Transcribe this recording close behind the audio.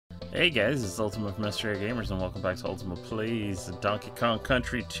Hey guys, it's Ultima from Mystery Gamers, and welcome back to Ultima Plays Donkey Kong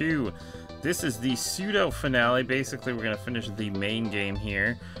Country 2. This is the pseudo finale. Basically, we're going to finish the main game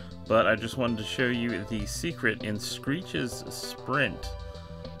here, but I just wanted to show you the secret in Screech's sprint.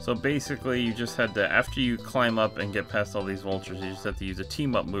 So basically, you just had to, after you climb up and get past all these vultures, you just have to use a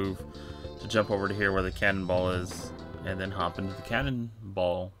team-up move to jump over to here where the cannonball is, and then hop into the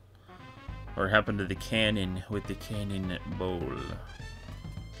cannonball. Or hop into the cannon with the cannonball.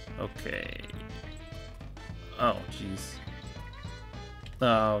 Okay. Oh, jeez.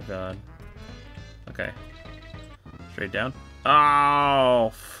 Oh, God. Okay. Straight down.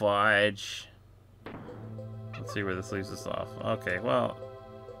 Oh, fudge. Let's see where this leaves us off. Okay, well.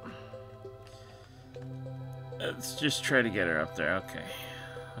 Let's just try to get her up there. Okay.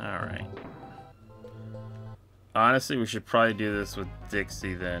 Alright. Honestly, we should probably do this with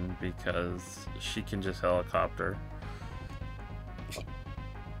Dixie then, because she can just helicopter.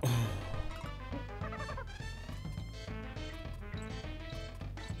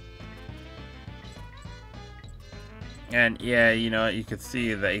 And yeah, you know, you could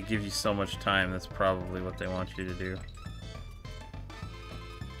see that it gives you so much time. That's probably what they want you to do.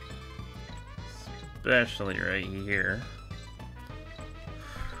 Especially right here.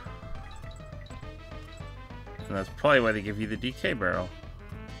 And that's probably why they give you the DK barrel.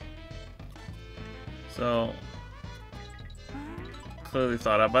 So, clearly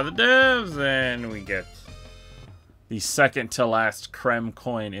thought out by the devs, and we get the second to last creme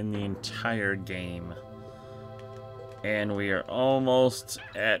coin in the entire game. And we are almost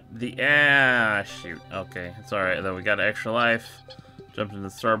at the... shoot. Okay, it's alright though. We got an extra life. Jumped in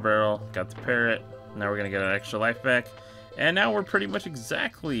the star barrel. Got the parrot. Now we're going to get an extra life back. And now we're pretty much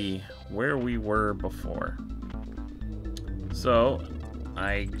exactly where we were before. So,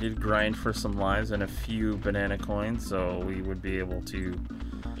 I did grind for some lives and a few banana coins, so we would be able to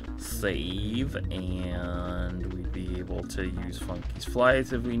save, and we'd be able to use Funky's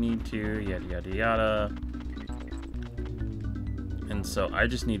flights if we need to, yada yada yada. And so I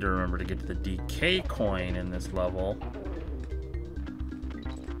just need to remember to get to the DK coin in this level,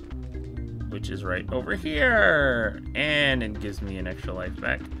 which is right over here, and it gives me an extra life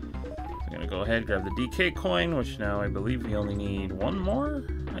back. I'm gonna go ahead, grab the DK coin, which now I believe we only need one more,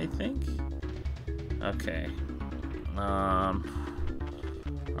 I think. Okay. Alright.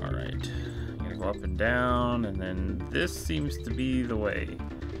 I'm gonna go up and down, and then this seems to be the way.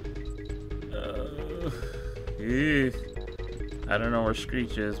 I don't know where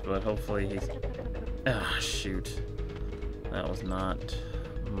Screech is, but hopefully he's... Ah, shoot. That was not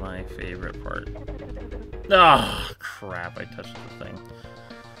my favorite part. Ah, crap, I touched the thing.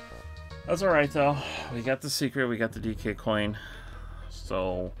 That's alright though. We got the secret, we got the DK coin.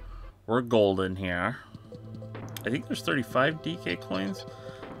 So, we're golden here. I think there's 35 DK coins.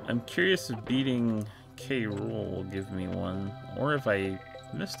 I'm curious if beating K.Rool will give me one. Or if I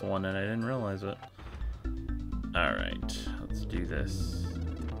missed one and I didn't realize it. Alright, let's do this.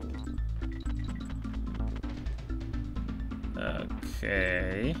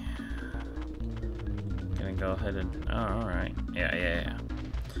 Okay. Gonna go ahead and... Oh, alright. Yeah.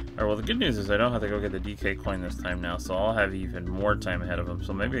 Alright, well the good news is I don't have to go get the DK coin this time now, so I'll have even more time ahead of him,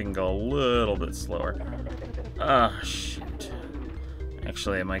 so maybe I can go a little bit slower. Ah, shoot.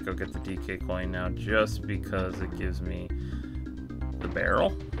 Actually, I might go get the DK coin now, just because it gives me the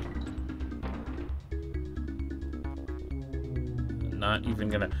barrel. Not even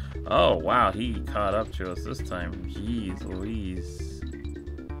gonna... Oh, wow, he caught up to us this time. Jeez Louise.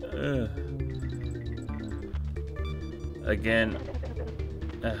 Again...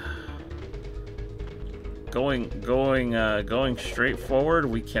 Going straight forward,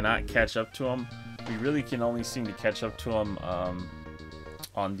 we cannot catch up to him. We really can only seem to catch up to him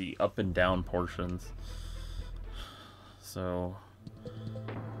on the up and down portions. So,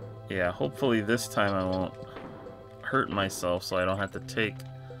 yeah, hopefully this time I won't hurt myself so I don't have to take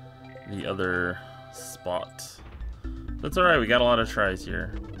the other spot. That's alright, we got a lot of tries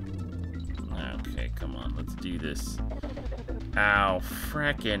here. Okay, come on, let's do this. Ow,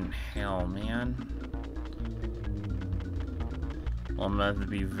 frickin' hell, man. Well, I'm gonna have to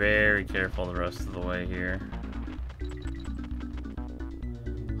be very careful the rest of the way here.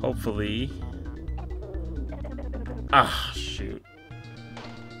 Hopefully... Ah, shoot.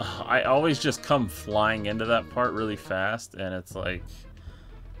 I always just come flying into that part really fast, and it's like...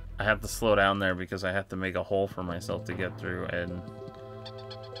 I have to slow down there because I have to make a hole for myself to get through, and...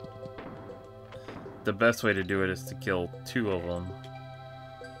 The best way to do it is to kill two of them.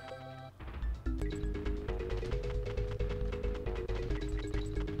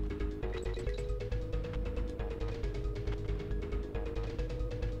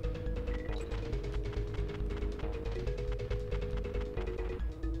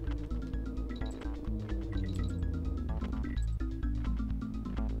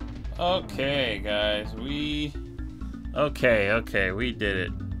 Okay, guys, Okay, we did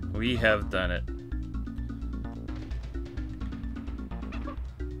it. We have done it.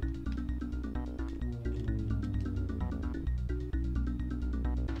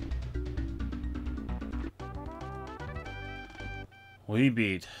 We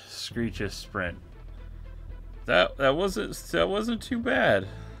beat Screech's sprint. That wasn't too bad.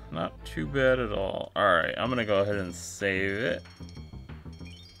 Not too bad at all. Alright, I'm gonna go ahead and save it.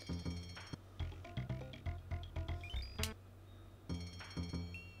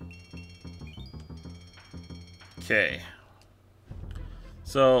 Okay.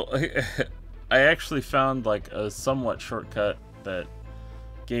 So I actually found like a somewhat shortcut that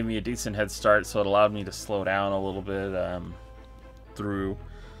gave me a decent head start, so it allowed me to slow down a little bit through.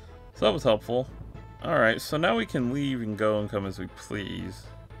 So that was helpful. Alright, so now we can leave and go and come as we please.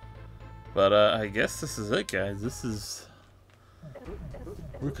 But I guess this is it, guys.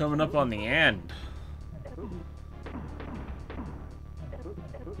 We're coming up on the end.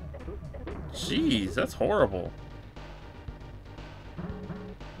 Jeez, that's horrible.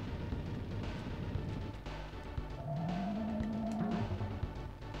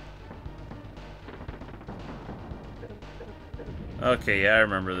 Okay, yeah, I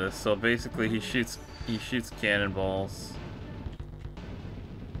remember this. So basically he shoots cannonballs.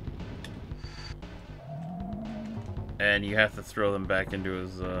 And you have to throw them back into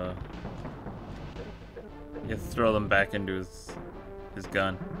his his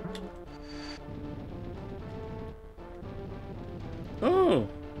gun. Ooh.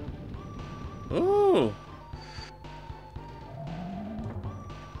 Ooh.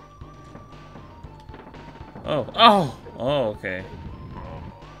 Oh, okay.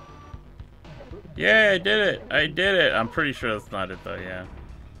 Yeah, I did it. I'm pretty sure that's not it, though, yeah.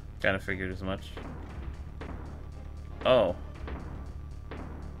 Kind of figured as much. Oh.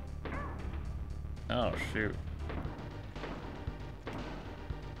 Oh, shoot.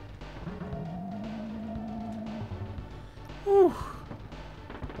 Whew.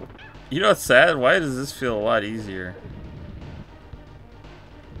 You know what's sad? Why does this feel a lot easier?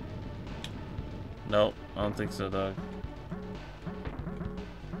 Nope, I don't think so, dog.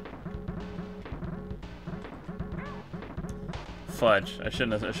 Fudge. I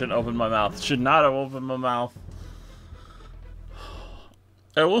shouldn't open my mouth. Should not have opened my mouth.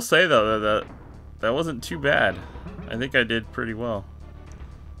 I will say though that wasn't too bad. I think I did pretty well.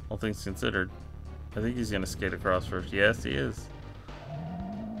 All things considered. I think he's gonna skate across first. Yes, he is.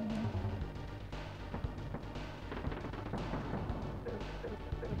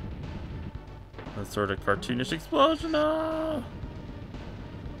 That sort of cartoonish explosion. Ah!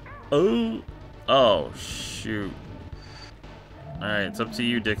 Oh, oh shoot! All right, it's up to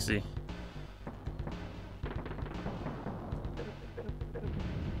you, Dixie.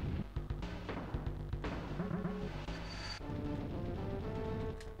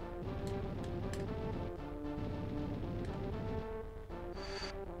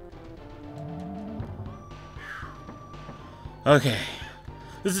 Okay.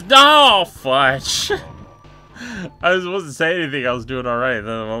 This is no fudge. I was supposed to say anything. I was doing all right. Then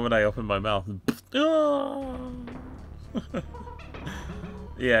the moment I opened my mouth,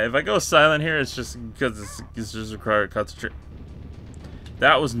 yeah. If I go silent here, it's just because it's just required concentration.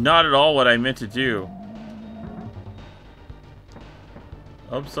 That was not at all what I meant to do.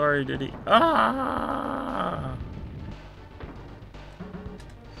 I'm sorry, Diddy. Ah.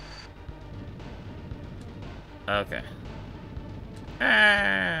 Okay.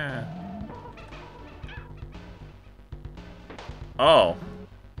 Ah. Oh.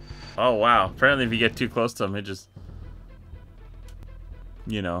 Oh, wow. Apparently if you get too close to him, it just,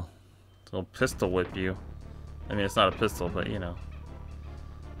 you know, it'll pistol whip you. I mean, it's not a pistol, but you know.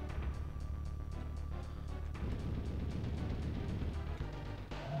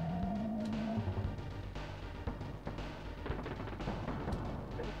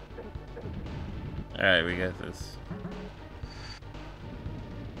 Alright, we got this.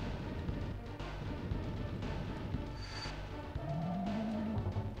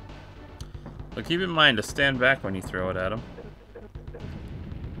 But keep in mind to stand back when you throw it at him.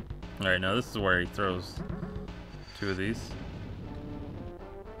 Alright, now this is where he throws two of these.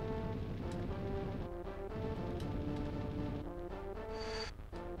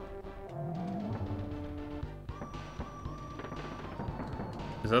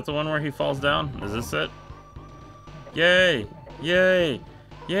 Is that the one where he falls down? Is this it? Yay! Yay!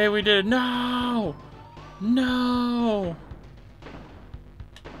 Yay, we did it! No! No!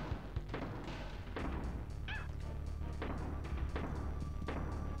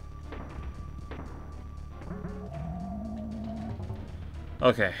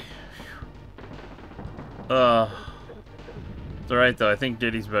 Okay. It's alright though, I think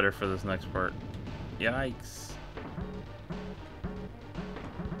Diddy's better for this next part. Yikes.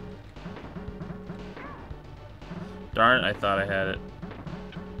 Darn, I thought I had it.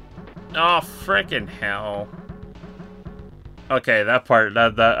 Oh, frickin' hell. Okay, that part,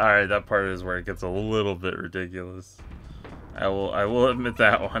 alright, that part is where it gets a little bit ridiculous. I will admit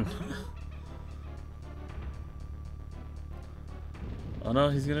that one. Oh no,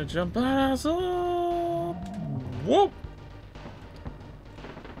 he's gonna jump us up! Whoop!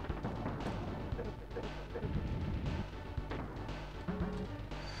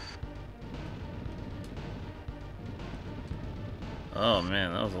 Oh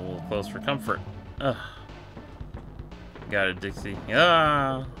man, that was a little close for comfort. Ugh. Got it, Dixie.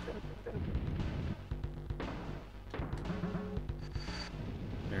 Ah!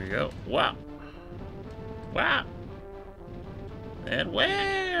 There we go. Wow! Wow! And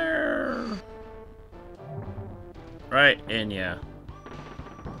where? Right, and yeah.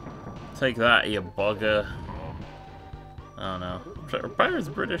 Take that, you bugger. I don't know. Are pirates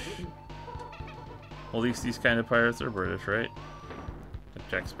British? Well, at least these kind of pirates are British, right? Like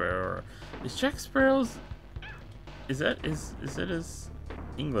Jack Sparrow. Is Jack Sparrow's... Is it his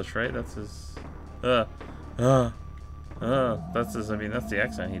English, right? That's his... that's his... I mean, that's the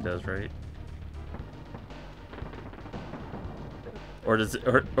accent he does, right? Or does it,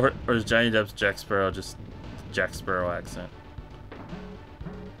 or is Johnny Depp's Jack Sparrow just Jack Sparrow accent?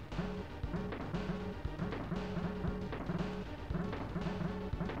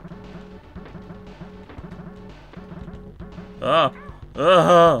 Oh,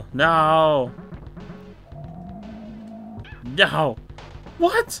 no, no,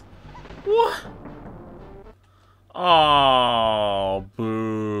 what? What? Oh,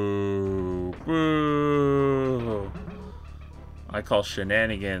 boo, boo. I call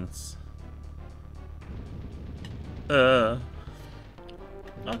shenanigans. Okay,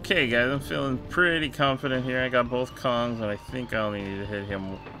 guys, I'm feeling pretty confident here. I got both Kongs, and I think I only need to hit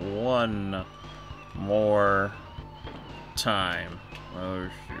him one more time. Oh,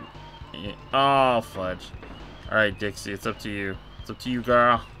 shoot. Yeah. Oh, fudge. Alright, Dixie, it's up to you. It's up to you,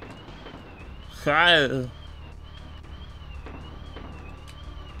 girl. Hi.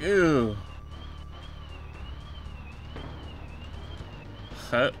 Ew.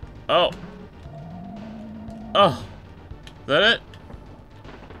 Oh. Oh. Is that it?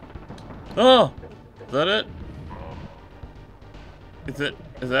 Oh. Is that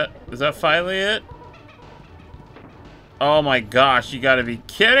it? Is that finally it? Oh my gosh, you gotta be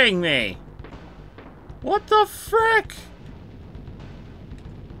kidding me! What the frick?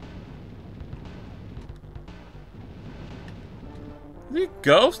 Is he a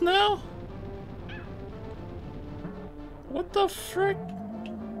ghost now? What the frick?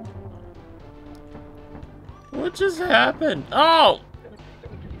 What just happened? Oh!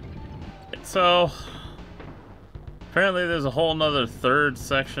 So, apparently there's a whole nother third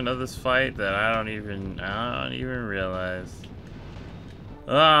section of this fight that I don't even realize.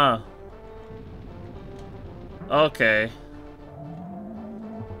 Ah. Okay.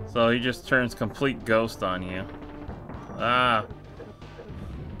 So he just turns complete ghost on you. Ah.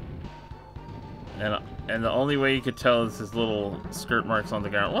 And the only way you could tell is his little skirt marks on the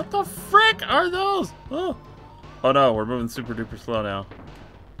ground. What the frick are those? Oh. Oh no, we're moving super duper slow now.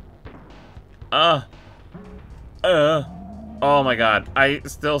 Oh my god. I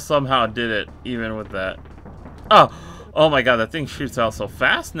still somehow did it, even with that. Oh my god, that thing shoots out so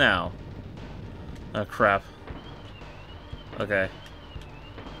fast now. Oh crap. Okay.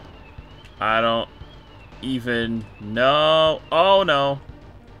 I don't even know. Oh no.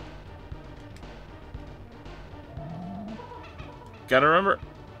 Gotta remember.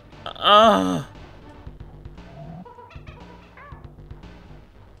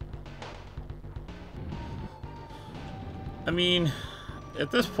 I mean, at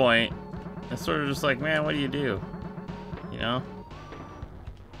this point, it's sort of just like, man, what do? You know?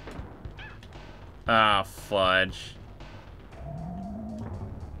 Ah, fudge.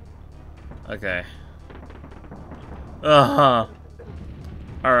 Okay. Alright,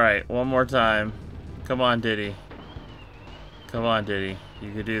 one more time. Come on, Diddy. Come on, Diddy.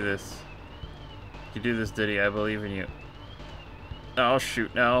 You can do this. You can do this, Diddy. I believe in you. Oh,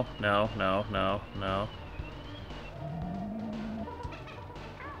 shoot. No. No, no, no, no.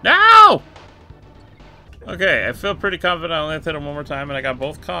 No! Okay, I feel pretty confident I only have to hit him one more time, and I got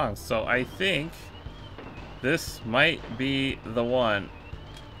both Kongs. So I think this might be the one.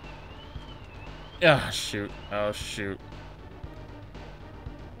 Ah, shoot. Oh, shoot.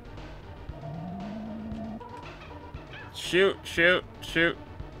 Shoot, shoot, shoot.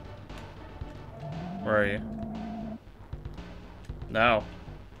 Where are you? No.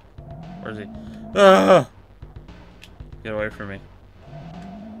 Where's he? Ah! Get away from me.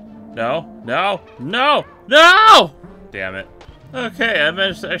 No, no, no, no! Damn it. Okay, I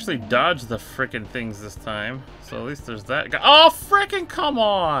managed to actually dodge the frickin' things this time. So at least there's that guy. Oh, frickin' come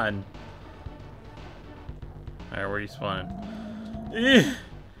on! Alright, where are you spawning?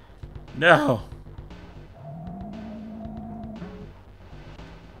 No.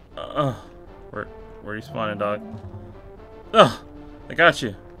 Where are you spawning, dog? Ugh! I got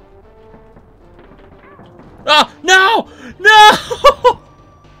you. Oh, no! No!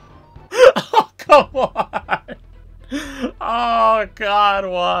 Oh, come on! Oh, God,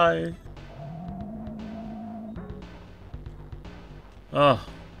 why? Oh.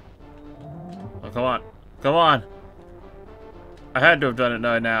 Oh, come on. Come on. I had to have done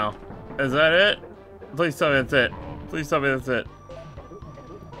it now. Is that it? Please tell me that's it. Please tell me that's it.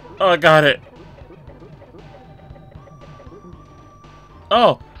 Oh, I got it.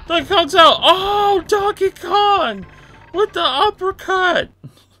 Oh, Donkey Kong's out. Oh, Donkey Kong with the uppercut.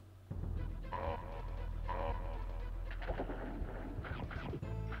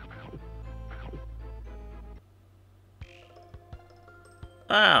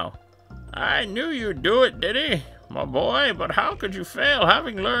 Wow. I knew you'd do it, Diddy, my boy, but how could you fail,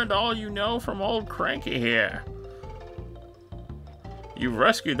 having learned all you know from old Cranky here? You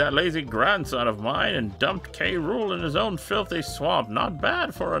rescued that lazy grandson of mine and dumped K.Rool in his own filthy swamp. Not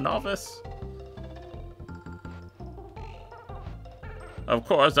bad for a novice. Of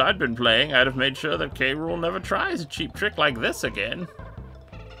course, I'd been playing. I'd have made sure that K.Rool never tries a cheap trick like this again.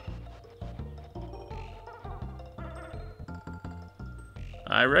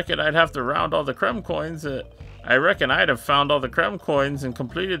 I reckon I'd have to round all the creme coins. I reckon I'd have found all the creme coins and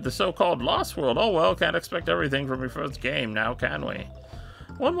completed the so-called Lost World. Oh well, can't expect everything from your first game now, can we?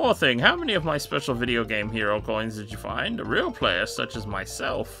 One more thing, how many of my special video game hero coins did you find? A real player such as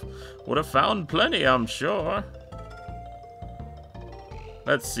myself would have found plenty, I'm sure.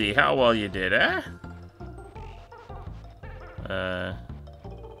 Let's see how well you did, eh?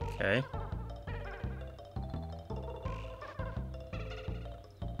 Okay.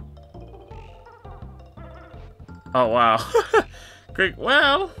 Oh, wow. Great.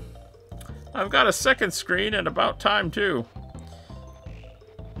 Well, I've got a second screen and about time, too.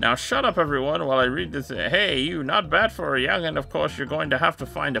 Now, shut up, everyone, while I read this. Hey, you, not bad for a youngin'. Of course, you're going to have to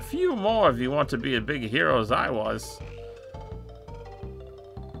find a few more if you want to be as big a hero as I was.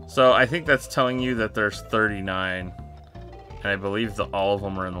 So, I think that's telling you that there's 39. And I believe that all of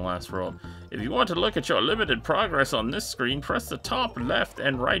them are in the last world. If you want to look at your limited progress on this screen, press the top, left,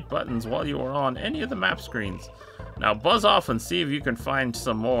 and right buttons while you are on any of the map screens. Now buzz off and see if you can find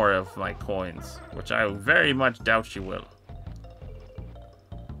some more of my coins, which I very much doubt you will.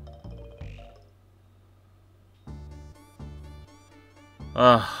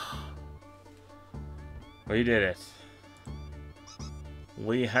 We did it.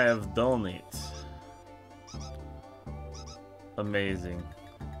 We have done it. Amazing.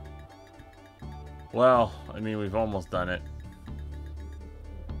 Well, I mean, we've almost done it.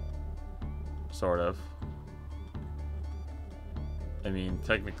 Sort of. I mean,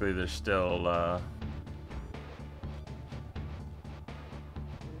 technically there's still,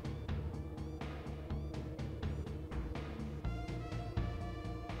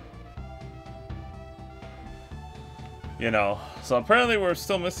 you know, so apparently we're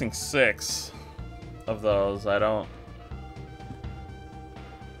still missing 6 of those. I don't...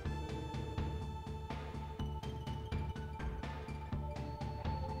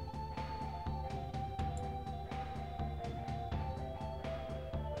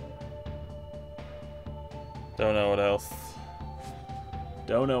 Don't know what else.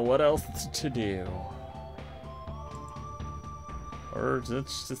 Don't know what else to do. Or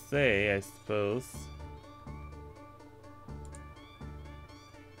much to say, I suppose.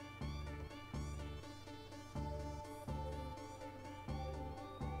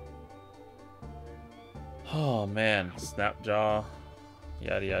 Oh man, Snapjaw,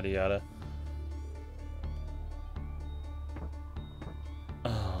 yada yada yada.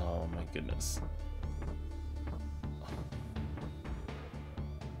 Oh my goodness.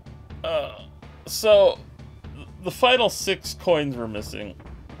 So the final 6 coins we're missing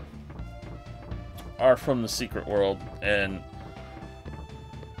are from the secret world, and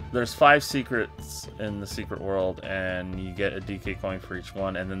there's 5 secrets in the secret world, and you get a DK coin for each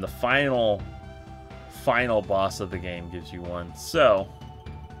one, and then the final boss of the game gives you 1. So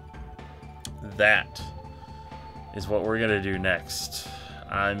that is what we're gonna do next.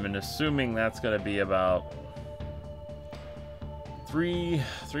 I'm assuming that's gonna be about 3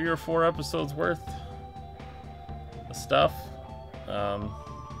 or 4 episodes worth. stuff.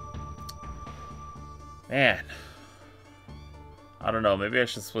 Man, I don't know. Maybe I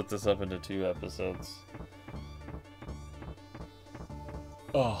should split this up into 2 episodes.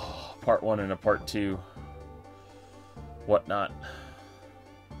 Oh, part 1 and a part 2. Whatnot.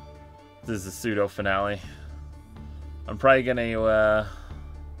 This is the pseudo finale. I'm probably gonna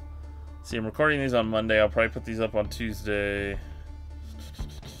see. I'm recording these on Monday. I'll probably put these up on Tuesday.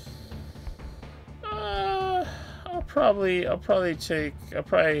 I'll probably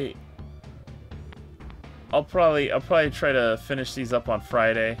try to finish these up on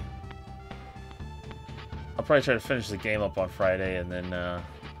Friday. I'll probably try to finish the game up on Friday and then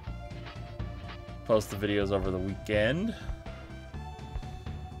post the videos over the weekend.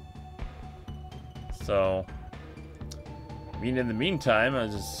 So, I mean, in the meantime, I'll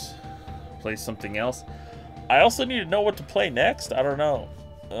just play something else. I also need to know what to play next. I don't know.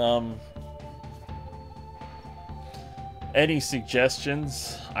 Any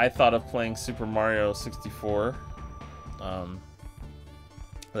suggestions? I thought of playing Super Mario 64.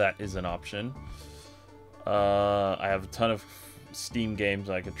 That is an option. I have a ton of Steam games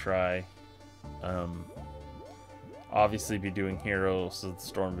I could try. Obviously be doing Heroes of the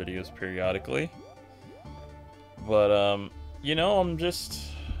Storm videos periodically. But, you know, I'm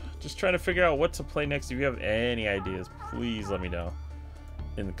just trying to figure out what to play next. If you have any ideas, please let me know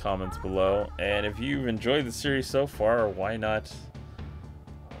in the comments below. And if you've enjoyed the series so far, why not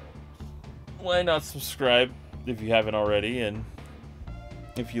subscribe if you haven't already? And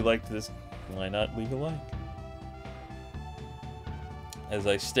if you liked this, why not leave a like? As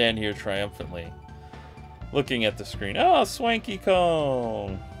I stand here triumphantly, looking at the screen. Oh, Swanky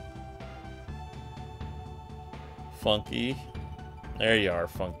Kong! Funky. There you are,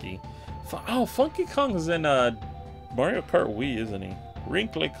 Funky. Oh, Funky Kong is in Mario Kart Wii, isn't he?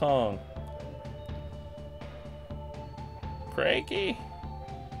 Wrinkly Kong. Cranky?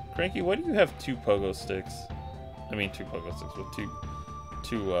 Cranky, why do you have 2 pogo sticks? I mean, 2 pogo sticks with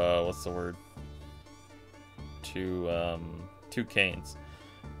two, what's the word? 2 canes.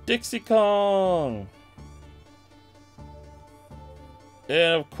 Dixie Kong!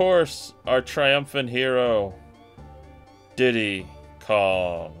 And of course, our triumphant hero, Diddy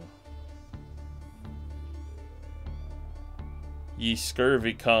Kong. Ye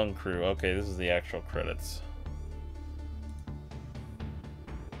Scurvy Kong Crew. Okay, this is the actual credits.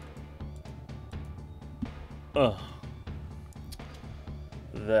 Ugh.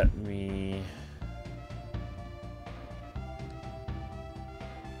 Let me...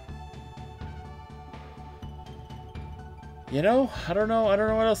 You know, I don't know what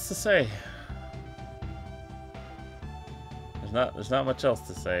else to say. There's not much else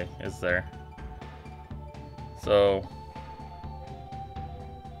to say, is there? So,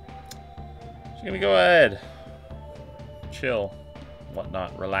 just gonna go ahead, chill,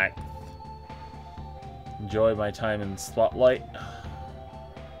 whatnot, relax, enjoy my time in Spotlight.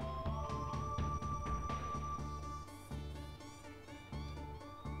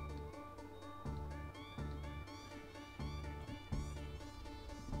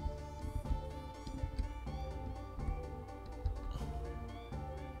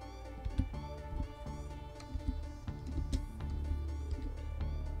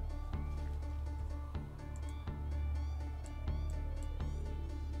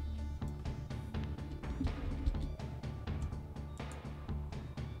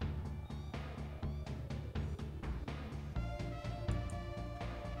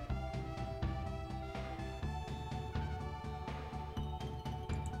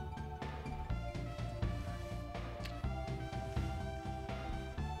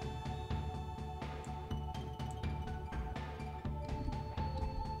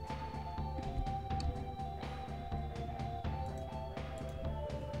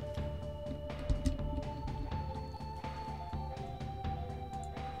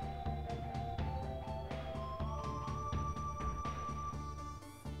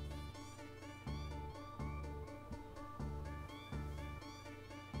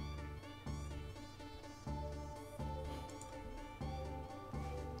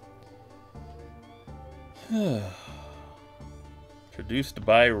 Produced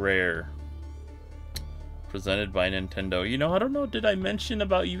by Rare. Presented by Nintendo. You know, I don't know, did I mention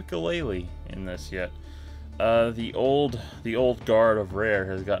about Yooka-Laylee in this yet? The old guard of Rare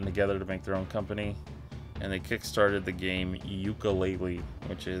has gotten together to make their own company, and they kickstarted the game Yooka-Laylee,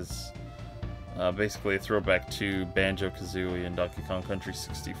 which is basically a throwback to Banjo-Kazooie and Donkey Kong Country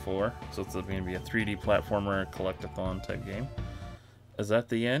 64. So it's going to be a 3D platformer, collectathon type game. Is that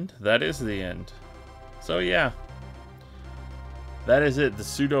the end? That is the end. So yeah, that is it. The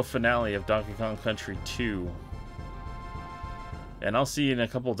pseudo finale of Donkey Kong Country 2. And I'll see you in a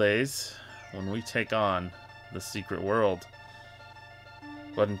couple days when we take on the secret world.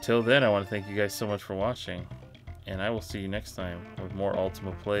 But until then, I want to thank you guys so much for watching. And I will see you next time with more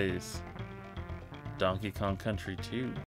Ultima plays. Donkey Kong Country 2.